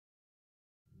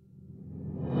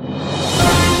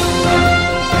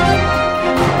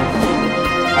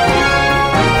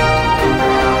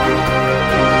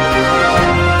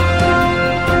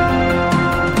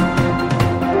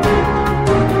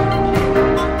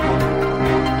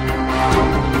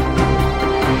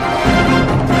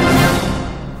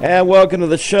And welcome to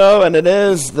the show, and it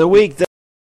is the week that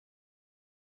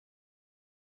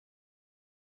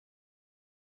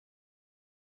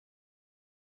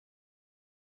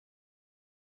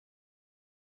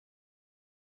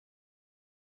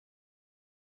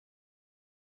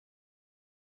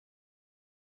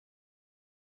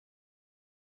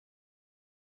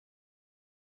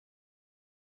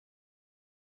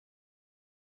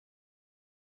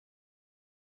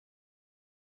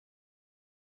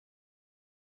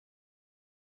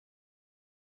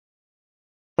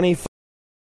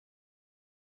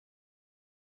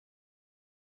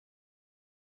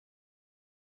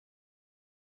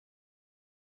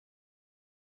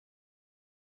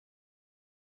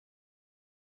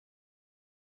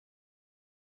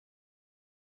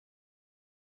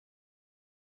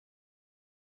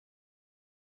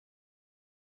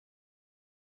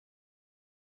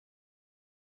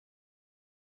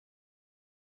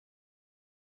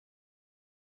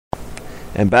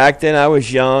and back then I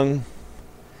was young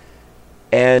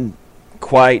and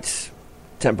quite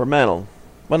temperamental.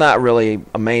 Well, not really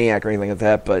a maniac or anything like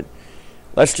that, but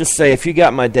let's just say if you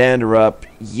got my dander up,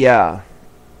 yeah,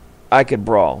 I could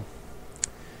brawl.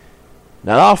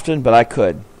 Not often, but I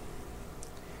could.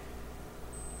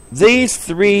 These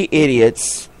three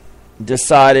idiots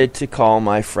decided to call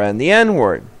my friend the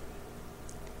N-word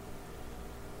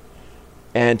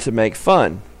and to make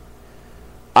fun.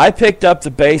 I picked up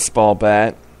the baseball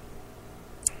bat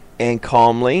and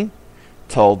calmly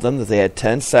told them that they had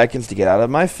 10 seconds to get out of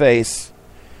my face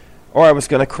or I was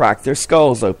going to crack their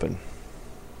skulls open.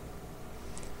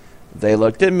 They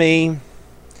looked at me.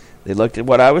 They looked at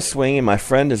what I was swinging. My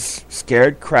friend is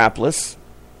scared crapless.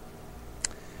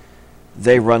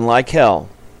 They run like hell.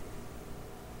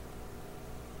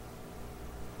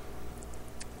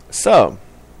 So,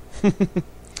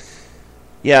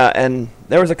 yeah, and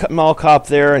there was a mall cop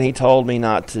there, and he told me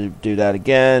not to do that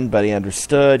again, but he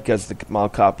understood because the mall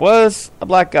cop was a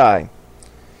black guy.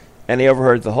 And he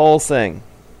overheard the whole thing.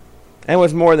 And it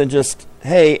was more than just,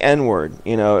 hey, N-word.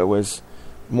 You know, it was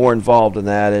more involved in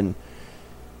that. And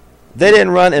they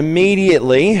didn't run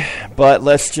immediately, but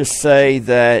let's just say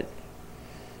that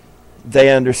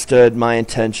they understood my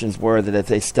intentions were that if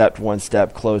they stepped one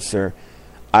step closer,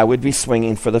 I would be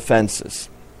swinging for the fences.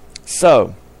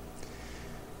 So,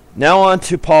 now on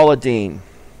to Paula Deen.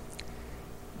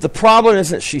 The problem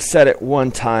isn't she said it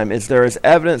one time, is there is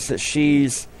evidence that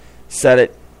she's said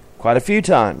it quite a few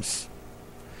times.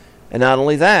 And not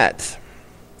only that,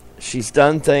 she's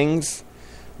done things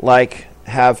like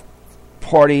have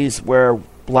parties where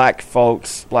black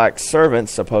folks, black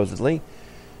servants supposedly,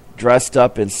 dressed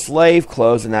up in slave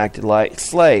clothes and acted like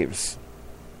slaves,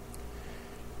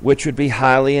 which would be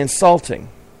highly insulting.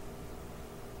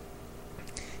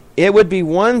 It would be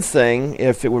one thing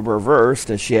if it were reversed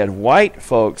and she had white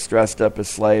folks dressed up as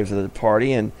slaves at the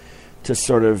party and to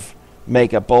sort of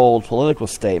make a bold political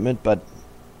statement, but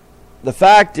the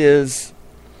fact is,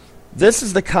 this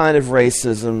is the kind of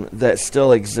racism that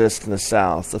still exists in the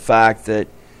South. The fact that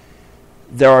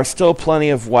there are still plenty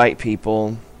of white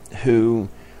people who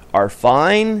are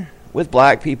fine with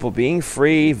black people being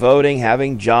free, voting,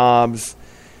 having jobs,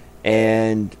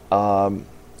 and,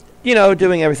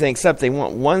 doing everything except they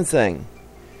want one thing.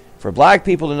 For black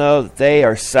people to know that they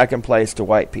are second place to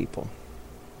white people.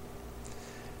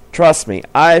 Trust me,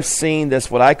 I've seen this,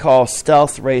 what I call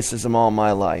stealth racism all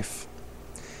my life.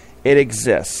 It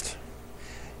exists.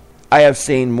 I have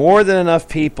seen more than enough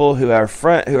people who are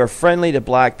friendly to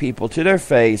black people to their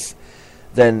face.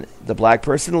 Then the black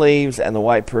person leaves and the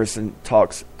white person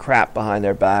talks crap behind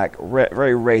their back,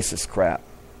 very racist crap.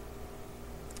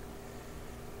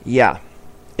 Yeah.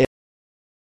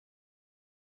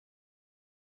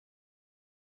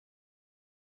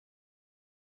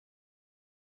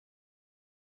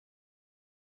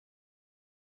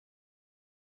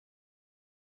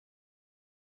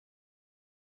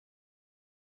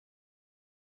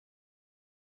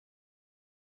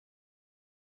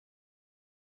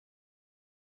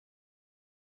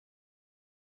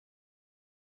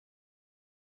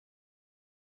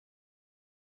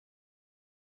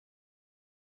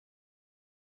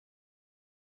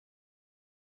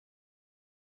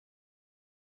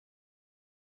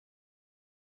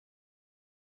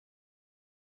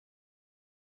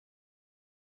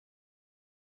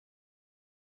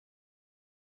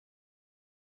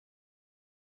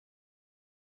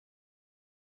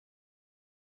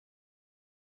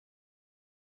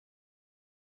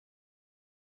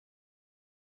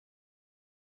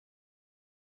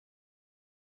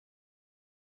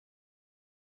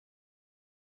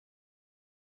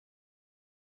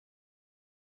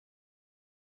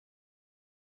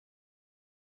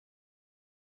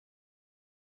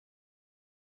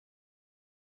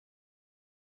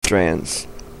 strands.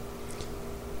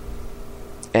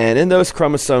 And in those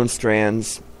chromosome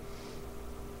strands,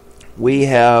 we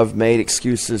have made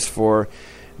excuses for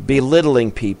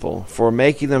belittling people, for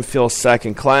making them feel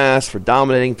second class, for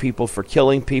dominating people, for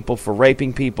killing people, for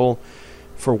raping people,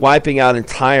 for wiping out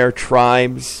entire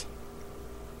tribes.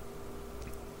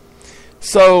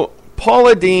 So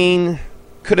Paula Deen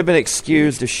could have been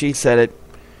excused if she said it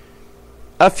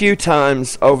a few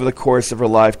times over the course of her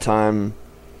lifetime,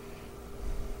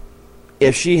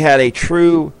 if she had a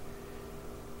true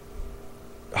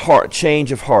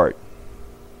change of heart.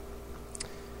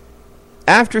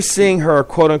 After seeing her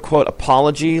quote-unquote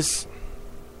apologies,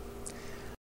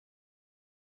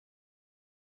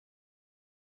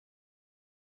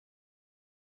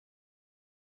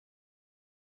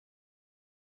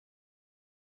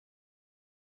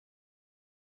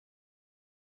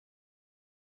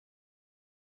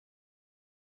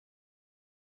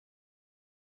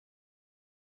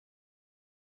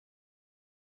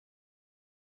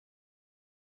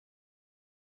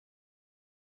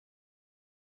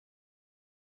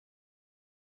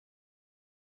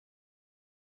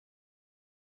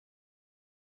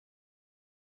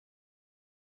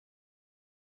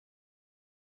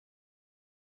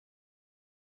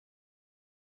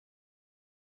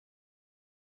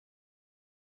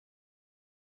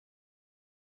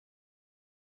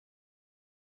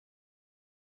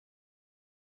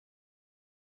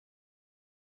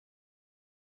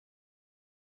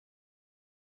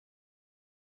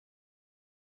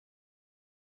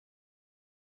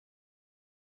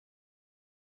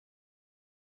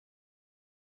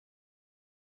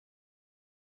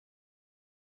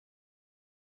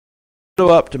 go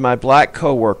up to my black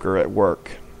coworker at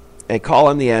work and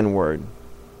call him the N-word.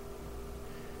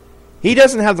 He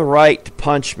doesn't have the right to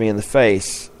punch me in the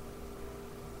face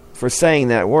for saying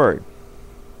that word.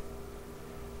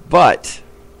 But,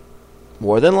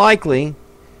 more than likely,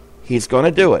 he's going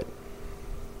to do it.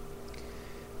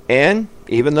 And,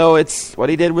 even though what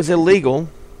he did was illegal,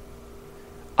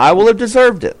 I will have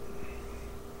deserved it.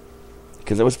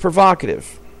 Because it was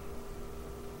provocative.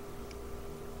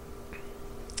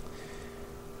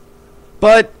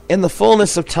 But in the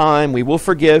fullness of time, we will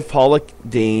forgive Paula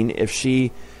Deen if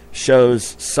she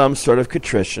shows some sort of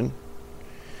contrition.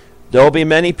 There will be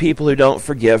many people who don't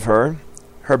forgive her.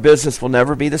 Her business will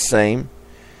never be the same.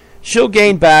 She'll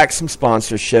gain back some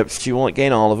sponsorships. She won't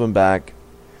gain all of them back.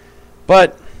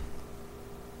 But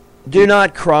do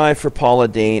not cry for Paula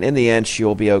Deen. In the end, she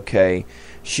will be okay.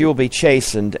 She will be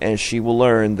chastened, and she will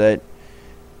learn that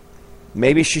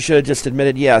maybe she should have just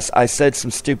admitted, yes, I said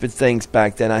some stupid things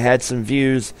back then. I had some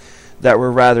views that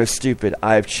were rather stupid.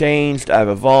 I've changed. I've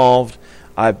evolved.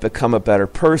 I've become a better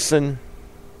person.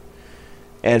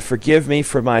 And forgive me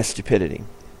for my stupidity.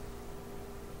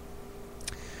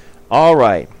 All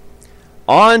right.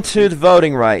 On to the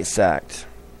Voting Rights Act.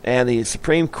 And the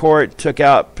Supreme Court took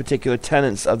out particular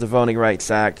tenets of the Voting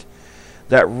Rights Act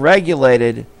that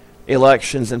regulated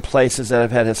elections in places that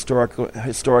have had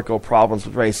historical problems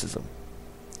with racism.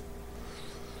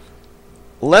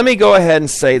 Let me go ahead and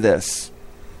say this.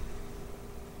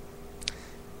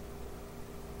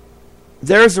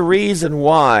 There's a reason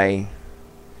why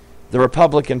the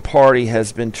Republican Party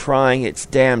has been trying its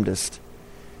damnedest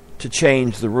to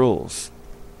change the rules.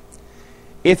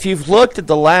 If you've looked at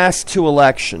the last two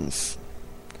elections,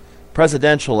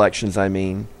 presidential elections I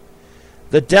mean,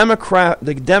 the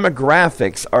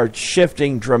demographics are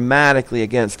shifting dramatically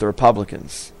against the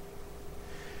Republicans.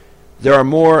 There are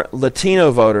more Latino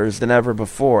voters than ever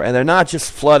before, and they're not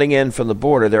just flooding in from the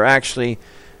border. They're actually,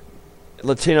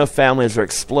 Latino families are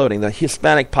exploding. The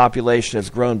Hispanic population has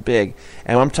grown big,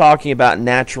 and I'm talking about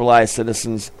naturalized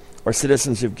citizens or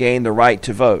citizens who've gained the right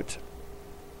to vote.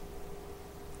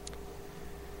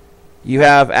 You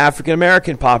have African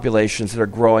American populations that are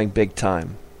growing big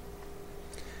time.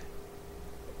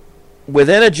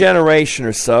 Within a generation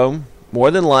or so,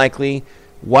 more than likely,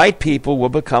 white people will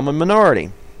become a minority.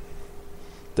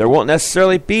 There won't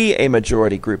necessarily be a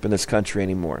majority group in this country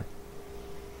anymore.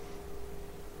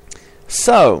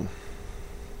 So,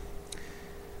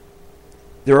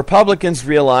 the Republicans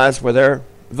realize where their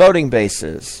voting base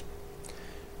is.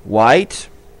 White,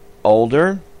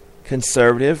 older,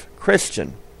 conservative,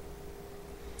 Christian.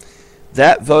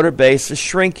 That voter base is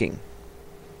shrinking.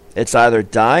 It's either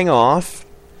dying off,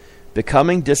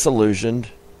 becoming disillusioned,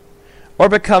 or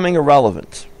becoming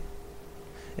irrelevant.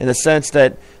 In the sense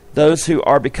that those who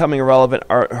are becoming irrelevant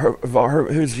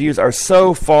whose views are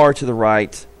so far to the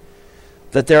right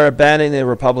that they're abandoning the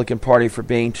Republican Party for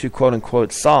being too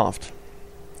quote-unquote soft.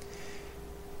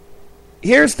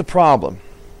 Here's the problem.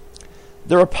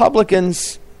 The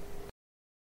Republicans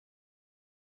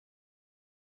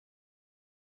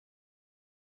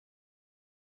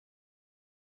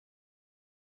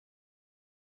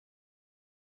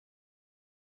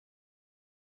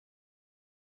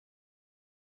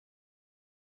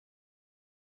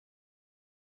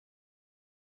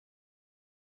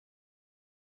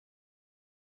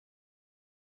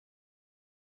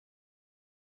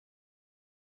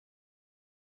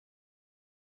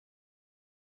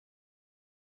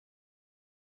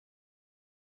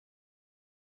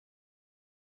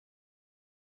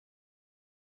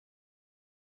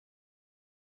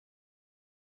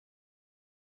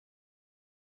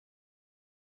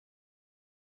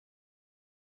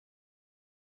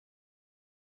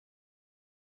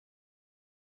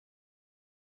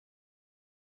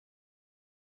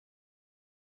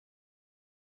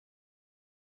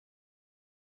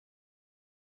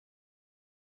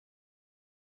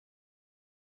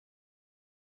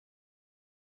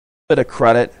bit of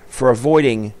credit for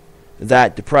avoiding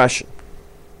that depression.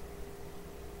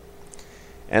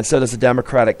 And so does the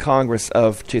Democratic Congress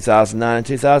of 2009 and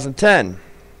 2010.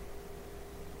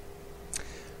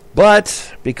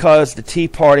 But because the Tea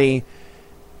Party,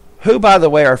 who, by the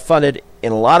way, are funded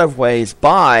in a lot of ways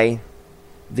by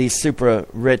these super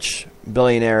rich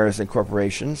billionaires and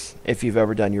corporations, if you've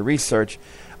ever done your research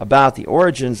about the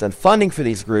origins and funding for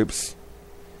these groups,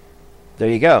 there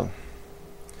you go.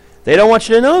 They don't want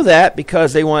you to know that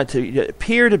because they want it to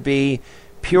appear to be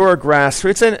pure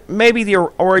grassroots. And maybe the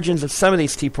origins of some of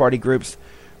these Tea Party groups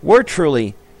were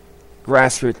truly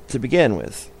grassroots to begin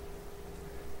with.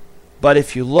 But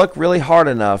if you look really hard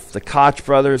enough, the Koch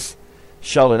brothers,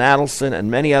 Sheldon Adelson, and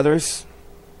many others,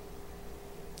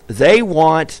 they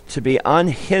want to be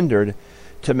unhindered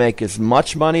to make as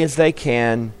much money as they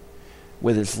can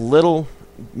with as little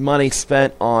money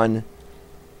spent on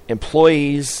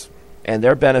employees and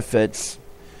their benefits,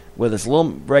 with as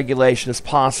little regulation as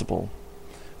possible.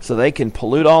 So they can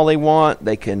pollute all they want,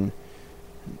 they can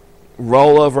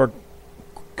roll over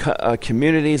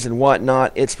communities and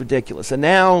whatnot. It's ridiculous. And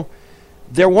now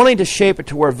they're wanting to shape it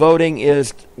to where voting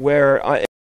is where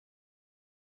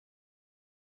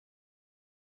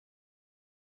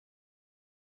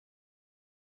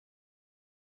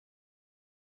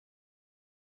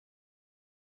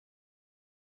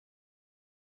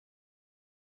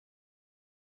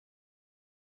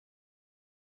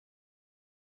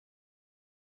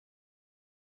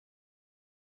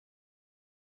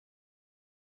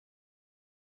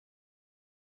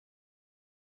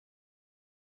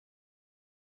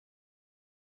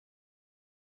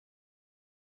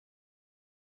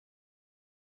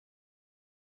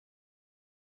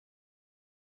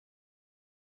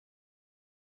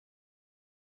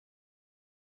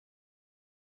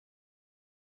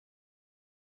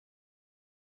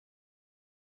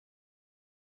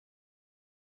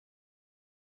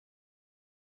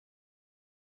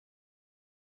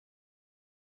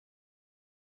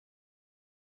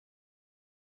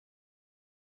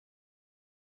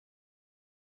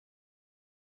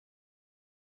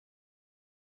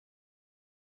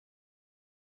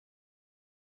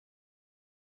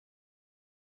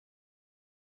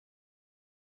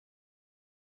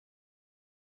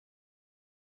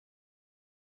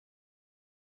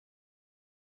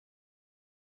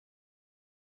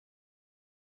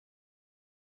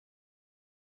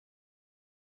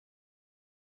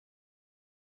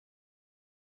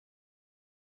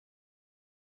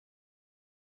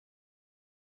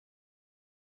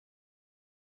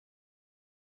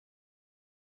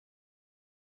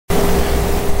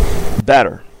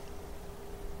better.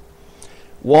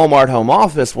 Walmart home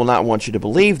office will not want you to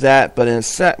believe that, but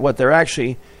what they're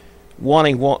actually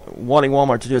wanting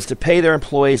Walmart to do is to pay their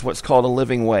employees what's called a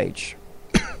living wage.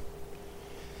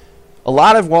 A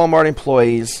lot of Walmart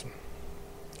employees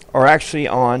are actually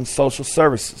on social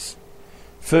services,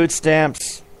 food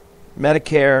stamps,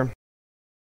 Medicare.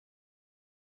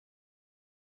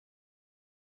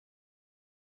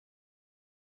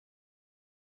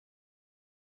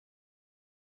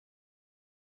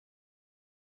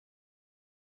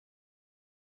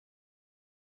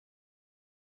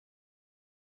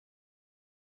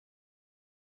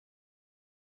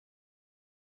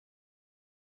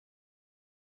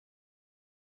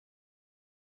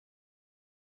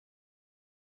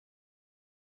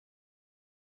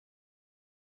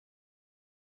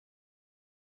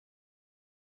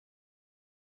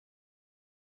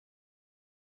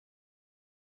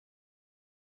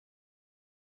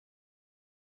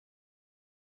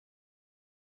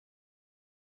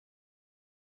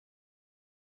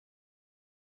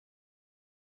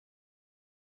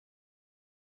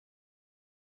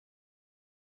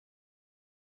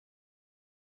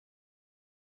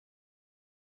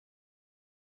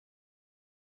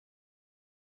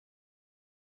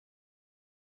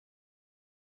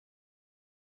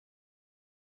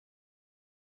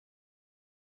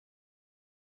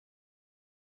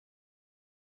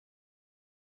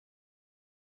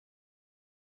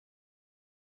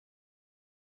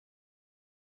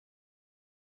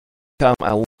 Become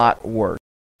a lot worse.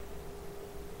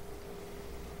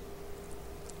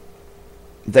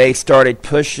 They started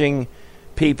pushing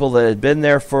people that had been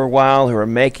there for a while who are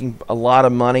making a lot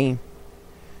of money,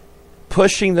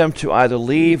 pushing them to either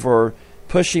leave or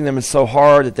pushing them so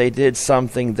hard that they did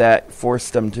something that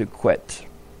forced them to quit.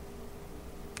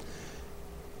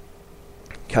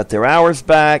 Cut their hours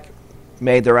back,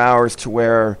 made their hours to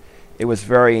where it was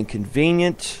very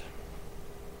inconvenient.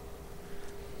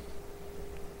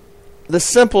 The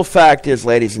simple fact is,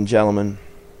 ladies and gentlemen,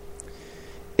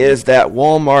 is that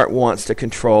Walmart wants to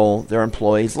control their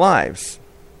employees' lives.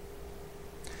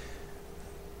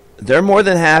 they're more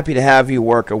than happy to have you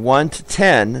work a 1 to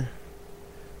 10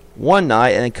 one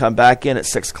night and then come back in at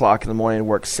 6 o'clock in the morning and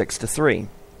work 6 to 3.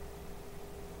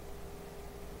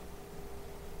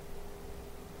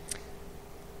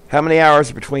 How many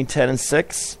hours between 10 and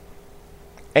 6?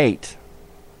 8.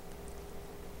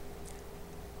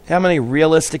 How many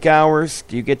realistic hours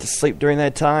do you get to sleep during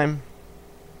that time?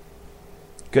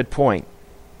 Good point.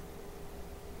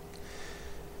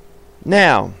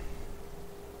 Now,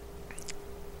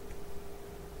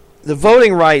 the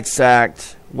Voting Rights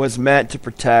Act was meant to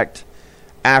protect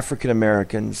African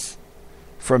Americans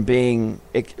from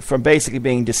basically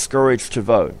being discouraged to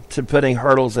vote, to putting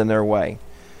hurdles in their way.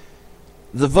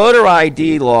 The voter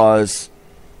ID laws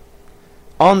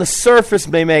on the surface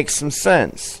may make some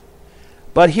sense,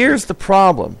 but here's the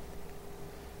problem.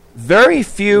 Very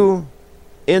few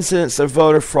incidents of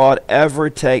voter fraud ever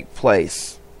take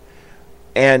place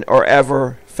or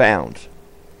ever found.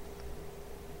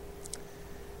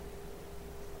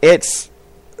 It's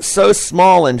so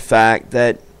small, in fact,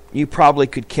 that you probably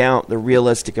could count the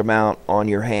realistic amount on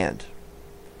your hand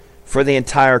for the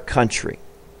entire country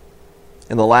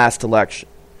in the last election.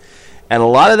 And a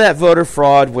lot of that voter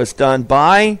fraud was done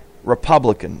by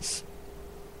Republicans.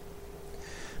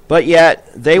 But yet,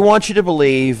 they want you to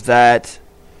believe that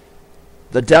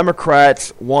the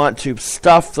Democrats want to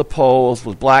stuff the polls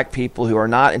with black people who are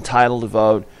not entitled to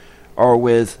vote, or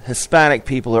with Hispanic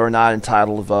people who are not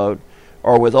entitled to vote,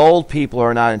 or with old people who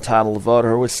are not entitled to vote,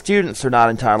 or with students who are not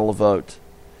entitled to vote.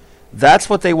 That's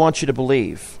what they want you to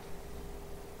believe.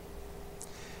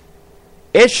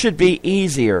 It should be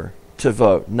easier to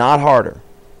vote, not harder.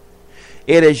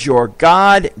 It is your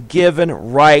God-given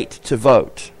right to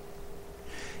vote.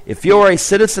 If you're a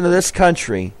citizen of this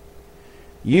country,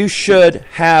 you should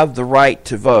have the right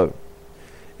to vote.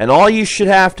 And all you should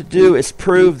have to do is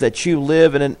prove that you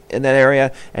live in that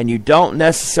area, and you don't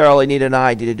necessarily need an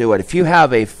ID to do it. If you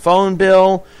have a phone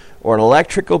bill or an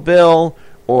electrical bill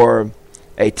or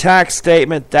a tax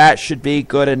statement, that should be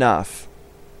good enough.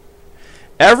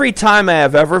 Every time I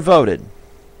have ever voted,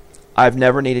 I've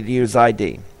never needed to use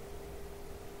ID.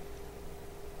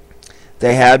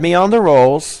 They had me on the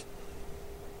rolls,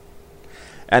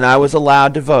 and I was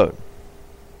allowed to vote.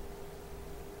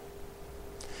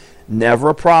 Never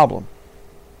a problem.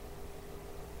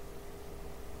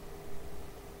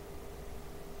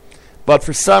 But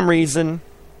for some reason,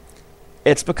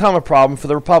 it's become a problem for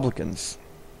the Republicans.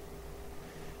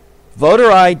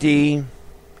 Voter ID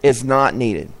is not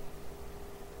needed.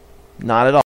 Not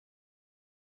at all.